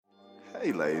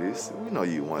Hey ladies, we know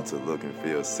you want to look and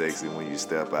feel sexy when you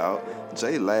step out.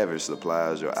 J Lavish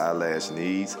supplies your eyelash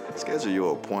needs. Schedule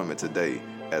your appointment today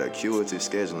at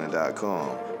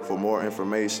acuityscheduling.com. For more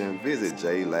information, visit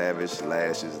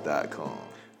jlavishlashes.com.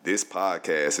 This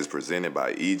podcast is presented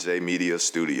by EJ Media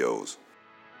Studios.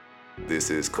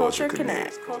 This is Culture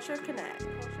Connect. Culture Connect.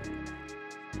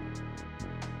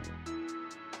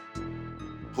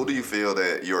 Who do you feel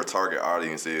that your target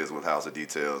audience is with House of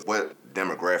Details? What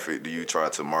demographic do you try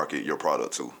to market your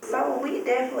product to? So we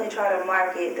definitely try to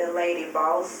market the lady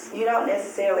boss. You don't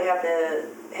necessarily have to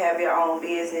have your own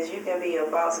business. You can be a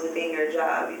boss within your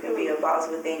job. You can be a boss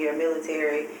within your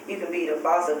military. You can be the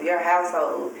boss of your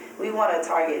household. We want to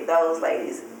target those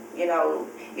ladies. You know,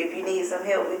 if you need some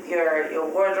help with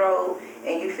your wardrobe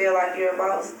and you feel like you're a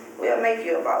boss, we'll make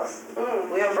you a boss.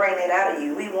 We'll bring it out of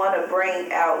you. We want to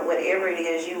bring out whatever it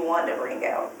is you want to bring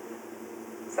out.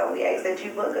 So we ask that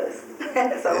you book us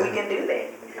so we can do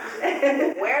that.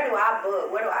 Where do I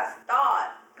book? Where do I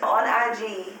start? On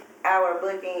IG, our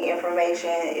booking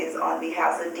information is on the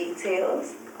House of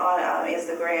Details. On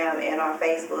Instagram and on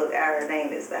Facebook, our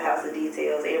name is the House of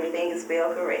Details. Everything is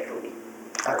spelled correctly.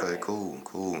 Okay,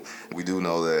 cool. We do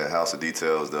know that House of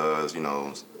Details does,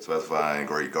 specifying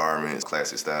great garments,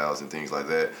 classic styles, and things like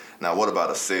that. Now, what about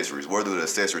accessories? Where do the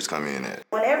accessories come in at?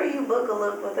 Whenever you book a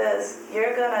look with us,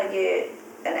 you're going to get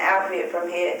an outfit from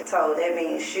head to toe. That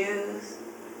means shoes,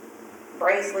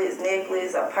 bracelets,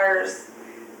 necklace, a purse,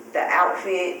 the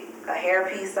outfit, a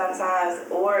hairpiece sometimes,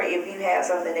 or if you have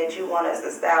something that you want us to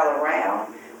style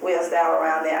around, we'll style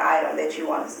around that item that you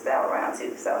want us to style around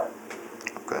too. So,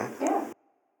 okay. Yeah.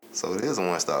 So it is a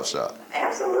one-stop shop.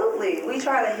 Absolutely. We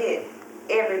try to hit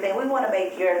everything. We want to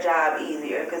make your job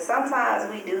easier because sometimes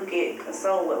we do get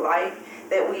consumed with life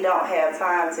that we don't have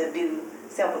time to do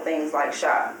simple things like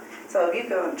shop. So if you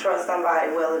can trust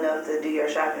somebody well enough to do your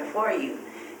shopping for you,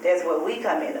 that's where we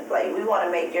come into play. We want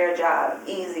to make your job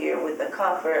easier with the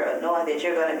comfort of knowing that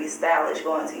you're going to be stylish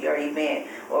going to your event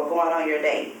or going on your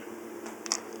date.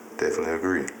 Definitely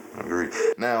agree.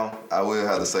 Now, I will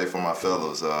have to say for my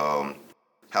fellows,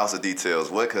 House of Details,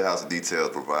 what could House of Details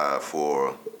provide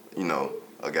for, a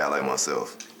guy like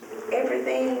myself?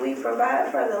 Everything we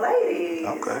provide for the ladies.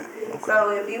 Okay. So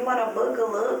if you want to book a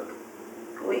look,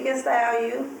 we can style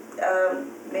you.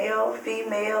 Male,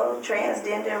 female,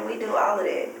 transgender, we do all of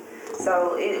that. Cool.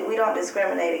 So we don't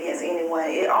discriminate against anyone.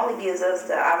 It only gives us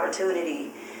the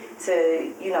opportunity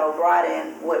to,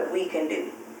 broaden what we can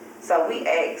do. So we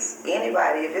ask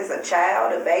anybody, if it's a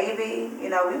child, a baby, we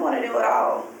want to do it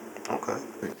all. Okay.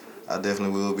 I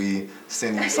definitely will be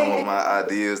sending you some of my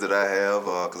ideas that I have,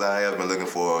 because I have been looking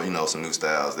for, some new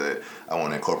styles that I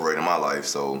want to incorporate in my life.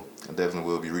 So I definitely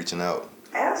will be reaching out.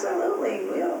 Absolutely.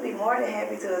 We'll be more than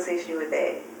happy to assist you with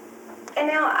that. And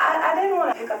now, I didn't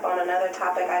want to pick up on another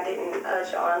topic I didn't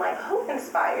touch on. Like, who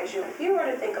inspires you? If you were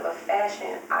to think of a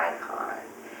fashion icon,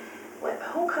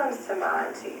 who comes to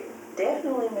mind to you?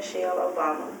 Definitely Michelle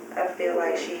Obama. I feel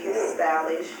like she's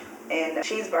stylish and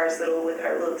she's versatile with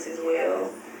her looks as well.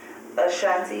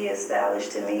 Ashanti is stylish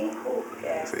to me.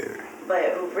 Yes.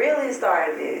 But who really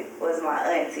started it was my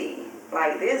auntie.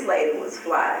 Like, this lady was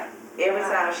fly. Every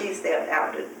time she stepped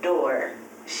out the door,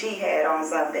 she had on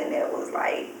something that was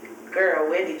like, girl,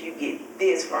 where did you get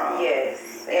this from? Yes.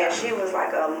 And she was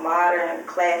like a modern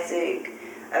classic,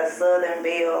 a Southern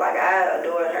belle. Like, I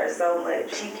adored her so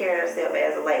much. She carried herself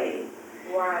as a lady.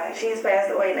 Right. She's passed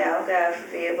away now, God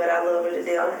forbid, but I love her to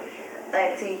death.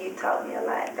 Auntie, you taught me a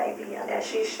lot, baby. Yeah,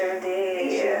 she sure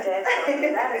did. Yeah. She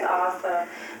definitely. That is awesome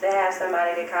to have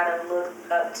somebody to kind of look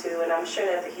up to, and I'm sure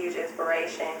that's a huge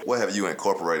inspiration. What have you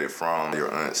incorporated from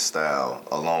your aunt's style,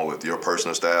 along with your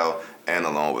personal style, and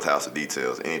along with House of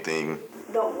Details? Anything?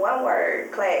 The one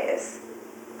word, class.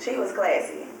 She was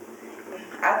classy.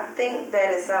 I think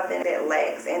that is something that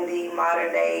lacks in the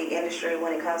modern day industry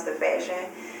when it comes to fashion.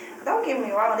 Don't get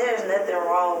me wrong, there's nothing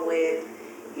wrong with,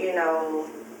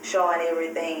 showing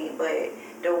everything, but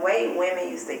the way women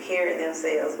used to carry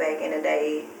themselves back in the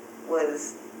day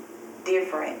was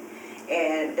different.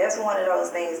 And that's one of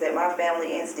those things that my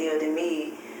family instilled in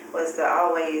me, was to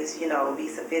always, be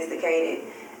sophisticated,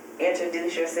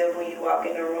 introduce yourself when you walk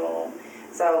in the room.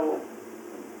 So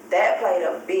that played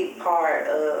a big part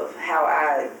of how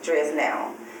I dress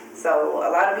now. So a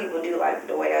lot of people do like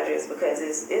the way I dress because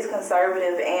it's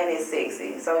conservative and it's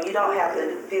sexy. So you don't have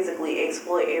to physically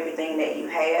exploit everything that you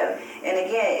have. And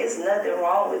again, it's nothing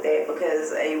wrong with that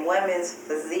because a woman's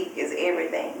physique is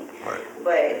everything. Right.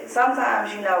 But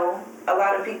sometimes, a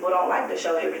lot of people don't like to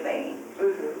show everything.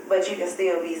 Mm-hmm. But you can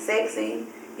still be sexy.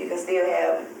 You can still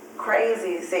have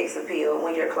crazy sex appeal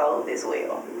when you're clothed as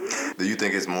well. Do you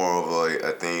think it's more of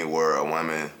a thing where a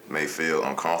woman may feel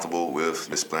uncomfortable with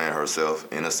displaying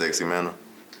herself in a sexy manner?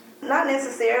 Not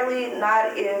necessarily,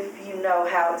 not if you know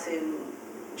how to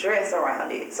dress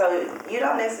around it. So you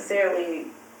don't necessarily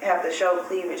have to show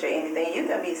cleavage or anything. You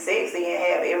can be sexy and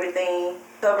have everything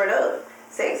covered up.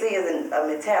 Sexy is a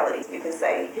mentality, you can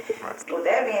say. Right. With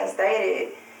that being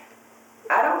stated,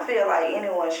 I don't feel like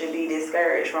anyone should be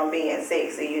discouraged from being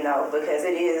sexy, you know, because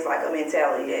it is like a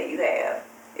mentality that you have.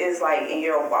 It's like in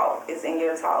your walk, it's in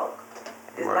your talk.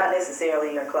 It's not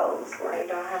necessarily your clothes. Right,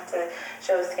 you don't have to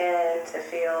show skin to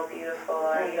feel beautiful,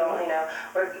 or you don't, you know,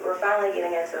 we're finally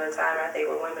getting into a time, I think,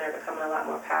 where women are becoming a lot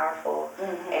more powerful,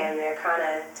 and they're kind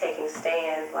of taking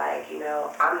stands like, you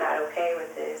know, I'm not okay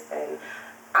with this, and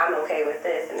I'm okay with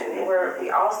this, and then we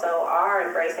also are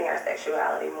embracing our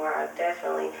sexuality more,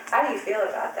 definitely. How do you feel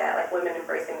about that, like women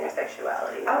embracing their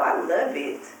sexuality? Oh, I love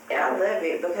it. Yeah. I love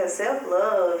it because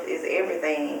self-love is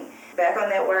everything. Back on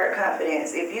that word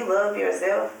confidence, if you love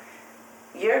yourself,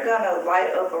 you're gonna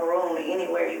light up a room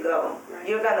anywhere you go. Right.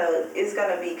 It's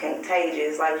gonna be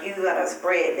contagious. Like you're gonna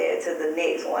spread that to the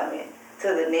next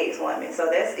woman, So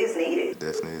it's needed. It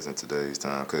definitely is in today's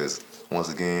time, because once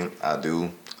again, I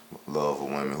do love a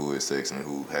woman who is sexy and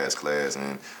who has class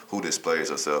and who displays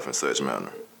herself in such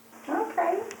manner.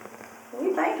 Okay.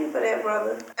 We thank you for that,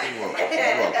 brother. You're welcome.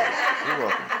 You're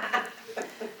welcome.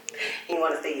 You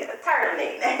want to see a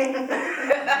turtleneck?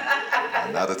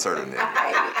 Not a turtleneck.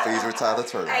 Please retire the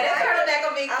turtleneck. Hey, that turtleneck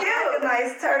gonna be I cute. like a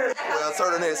nice turtle. Well,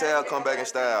 turtlenecks have come back in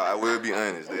style. I will be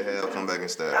honest. They have come back in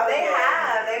style. They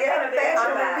have. They've Yeah, had a big fashion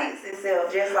comeback. repeats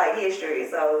itself just like history.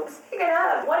 So Speaking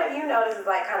of, what have you noticed is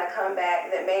like kind of come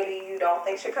back that maybe you don't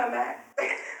think should come back?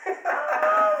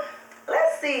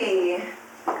 let's see.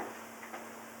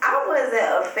 I wasn't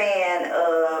a fan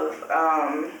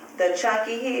of the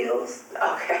chunky heels.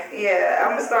 Okay. Yeah,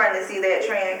 I'm starting to see that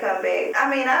trend come back. I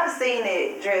mean, I've seen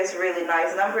it dressed really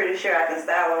nice, and I'm pretty sure I can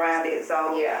style around it.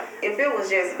 So Yeah. if it was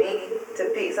just me to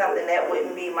pick something, that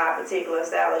wouldn't be my particular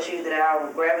style of shoe that I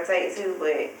would gravitate to.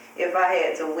 But if I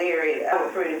had to wear it, I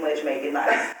would pretty much make it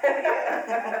nice.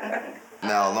 Yeah.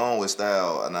 Now, along with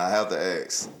style, and I have to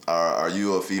ask, are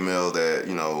you a female that,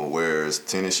 you know, wears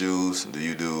tennis shoes? Do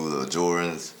you do the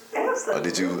Jordans? Absolutely. Or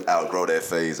did you outgrow that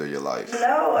phase of your life?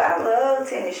 No, I love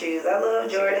tennis shoes. I love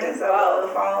Jordans. I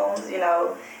love foams. You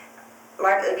know,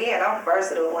 like again, I'm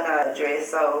versatile when I dress.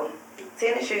 So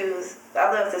tennis shoes,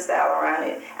 I love to style around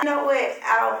it. You know what?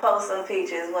 I'll post some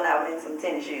pictures when I'm in some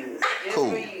tennis shoes. Just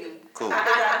Cool. for you. Cool. Because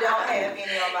I don't have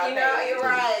any on my You know, page. you're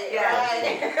right. Yeah.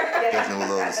 Right. Definitely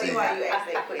would love I to see see why you. you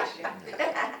asked that question.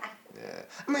 Yeah.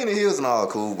 I mean, the heels and all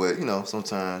cool, but, you know,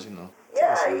 sometimes, you know.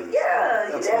 Yeah, tennis shoes, yeah.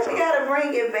 You that's definitely what got to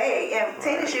bring it back. And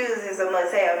tennis shoes is a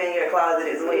must-have in your closet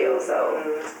as well.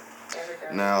 So.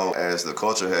 Now, as the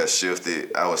culture has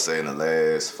shifted, I would say in the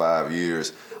last 5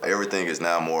 years, everything is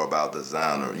now more about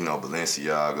designer. You know,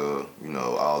 Balenciaga, you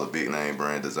know, all the big name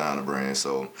brand, designer brands.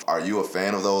 So are you a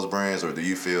fan of those brands, or do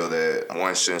you feel that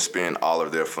one shouldn't spend all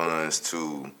of their funds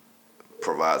to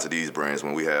provide to these brands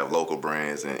when we have local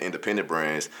brands and independent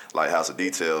brands like House of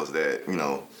Details that, you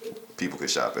know, people can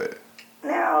shop at?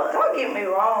 Now, don't get me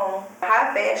wrong.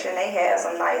 High fashion, they have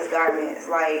some nice garments.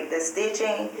 Like the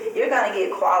stitching, you're going to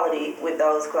get quality with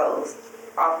those clothes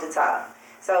off the top.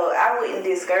 So I wouldn't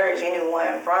discourage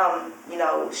anyone from, you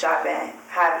know, shopping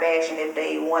high fashion if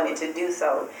they wanted to do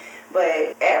so.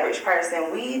 But average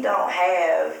person, we don't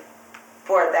have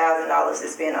 $4,000 to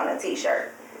spend on a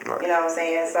t-shirt. Right. You know what I'm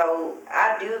saying? So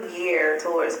I do gear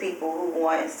towards people who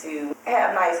want to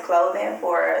have nice clothing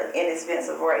for an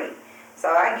inexpensive rate. So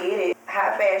I get it.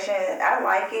 High fashion, I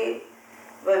like it.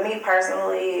 But me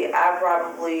personally, I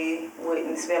probably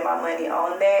wouldn't spend my money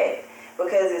on that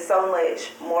because it's so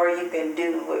much more you can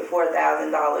do with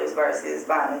 $4,000 versus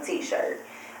buying a t-shirt.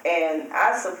 And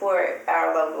I support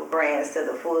our local brands to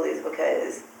the fullest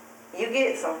because you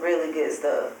get some really good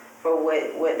stuff for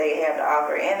what they have to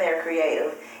offer, and they're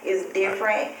creative. It's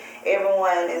different.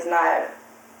 Everyone is not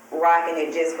rocking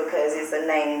it just because it's a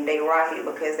name. They rock it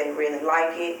because they really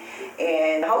like it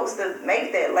and hopes to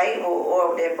make that label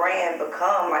or that brand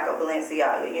become like a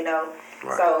Balenciaga, you know?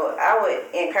 Right. So I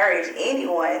would encourage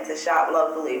anyone to shop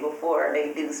locally before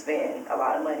they do spend a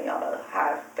lot of money on a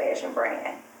high fashion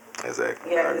brand.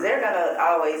 Exactly. Yeah, because they're going to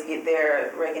always get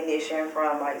their recognition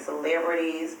from like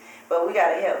celebrities, but we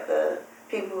got to help the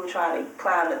people who trying to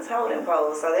climb the totem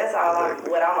pole. So that's all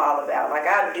what I'm all about. Like,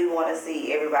 I do want to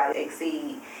see everybody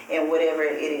exceed in whatever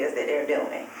it is that they're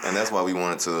doing. And that's why we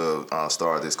wanted to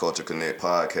start this Culture Connect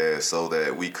podcast, so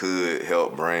that we could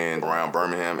help brands around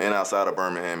Birmingham and outside of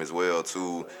Birmingham as well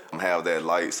to have that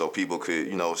light, so people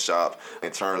could, shop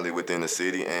internally within the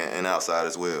city and outside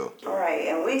as well. All right,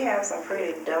 and we have some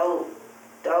pretty dope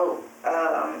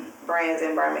brands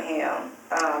in Birmingham.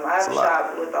 I've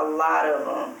shopped with a lot of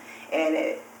them,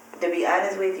 and to be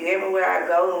honest with you, everywhere I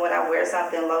go and when I wear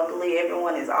something locally,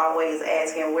 everyone is always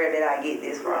asking, where did I get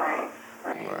this from?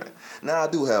 Right. Now, I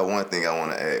do have one thing I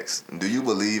want to ask. Do you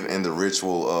believe in the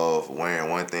ritual of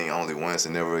wearing one thing only once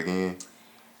and never again?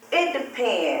 It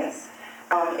depends.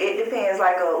 It depends,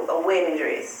 like a wedding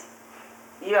dress.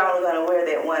 You're only going to wear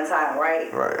that one time,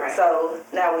 right? Right. So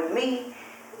now with me,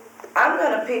 I'm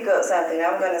going to pick up something.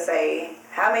 I'm going to say,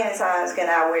 how many times can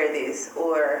I wear this?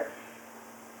 Or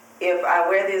if I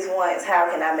wear this once, how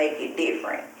can I make it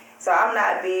different? So I'm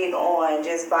not big on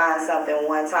just buying something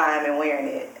one time and wearing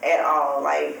it at all.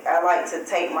 Like, I like to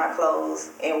take my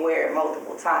clothes and wear it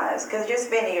multiple times, because you're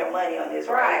spending your money on this,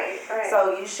 right?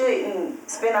 So you shouldn't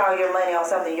spend all your money on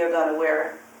something you're going to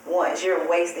wear once. You're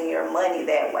wasting your money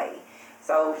that way.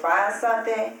 So find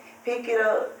something, pick it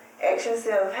up, ask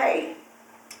yourself, hey,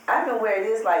 I can wear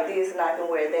this like this and I can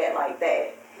wear that like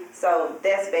that. So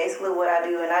that's basically what I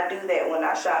do, and I do that when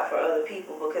I shop for other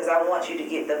people, because I want you to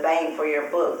get the bang for your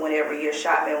buck whenever you're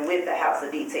shopping with the House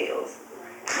of Details.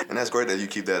 And that's great that you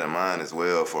keep that in mind as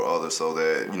well for others, so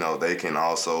that, they can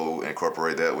also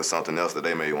incorporate that with something else that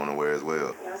they may want to wear as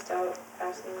well. That's dope.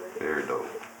 Absolutely. Very dope.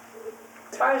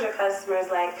 As far as your customers,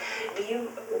 like, do you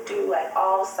do, like,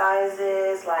 all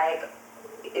sizes? Like,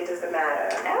 it doesn't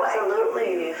matter.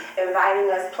 Absolutely. Like,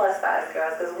 inviting us plus size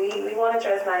girls, because we want to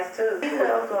dress nice too. We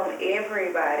welcome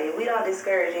everybody. We don't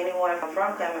discourage anyone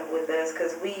from coming with us,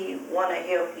 because we want to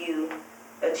help you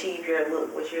achieve your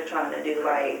look, what you're trying to do.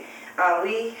 Like,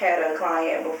 we had a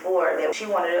client before that she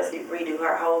wanted us to redo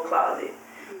her whole closet.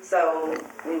 So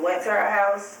we went to her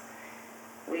house.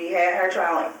 We had her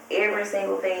try on every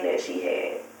single thing that she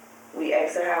had. We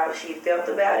asked her how she felt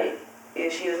about it.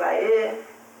 If she was like,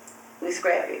 we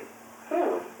scrap it.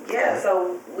 Yeah,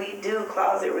 so we do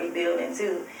closet rebuilding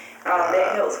too.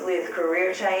 That helps with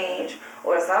career change,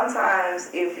 or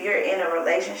sometimes if you're in a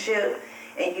relationship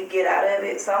and you get out of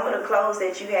it, some of the clothes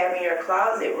that you have in your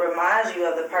closet reminds you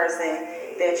of the person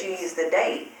that you used to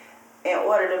date. In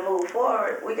order to move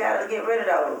forward, we got to get rid of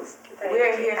those.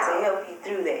 We're here to help you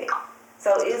through that.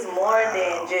 So it's more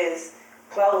than just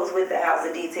clothes with the House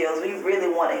of Details. We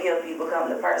really want to help you become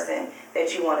the person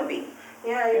that you want to be.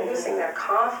 Yeah, you're boosting their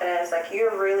confidence. Like,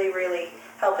 you're really, really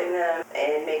helping them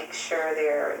and making sure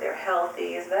they're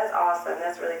healthy. So that's awesome.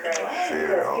 That's really great.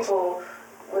 Because people,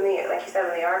 like you said,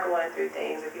 when they are going through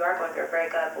things, if you are going through a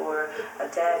breakup or a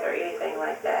death or anything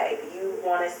like that, you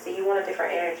want a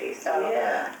different energy. So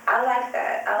yeah, I like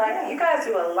that. You guys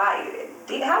do a lot.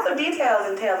 House of Details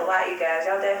entails a lot, you guys.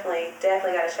 Y'all definitely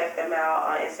got to check them out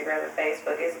on Instagram and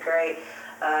Facebook. It's great.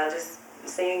 Just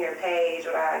seeing your page,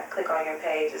 when I click on your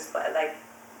page, it's like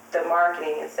the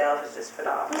marketing itself is just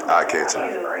phenomenal. I can't tell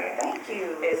you. Thank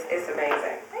you. It's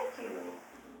amazing. Thank you.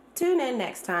 Tune in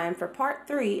next time for part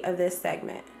 3 of this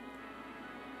segment.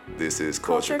 This is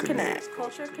Culture Connect.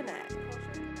 Culture Connect.